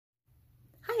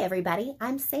everybody,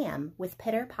 I'm Sam with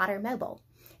Pitter Potter Mobile.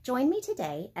 Join me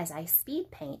today as I speed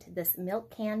paint this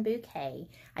milk can bouquet.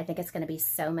 I think it's going to be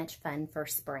so much fun for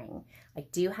spring. I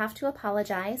do have to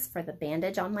apologize for the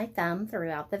bandage on my thumb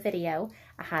throughout the video.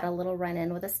 I had a little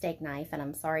run-in with a steak knife, and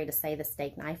I'm sorry to say the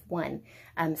steak knife won.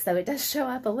 So it does show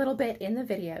up a little bit in the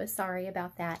video. Sorry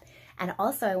about that. And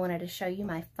also I wanted to show you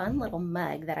my fun little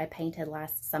mug that I painted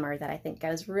last summer that I think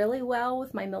goes really well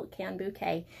with my milk can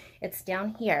bouquet. It's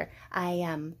down here.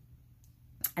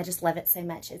 I just love it so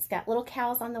much. It's got little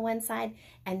cows on the one side,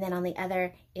 and then on the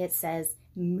other it says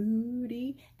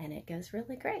Moody, and it goes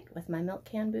really great with my milk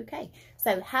can bouquet.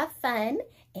 So have fun,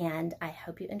 and I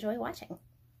hope you enjoy watching.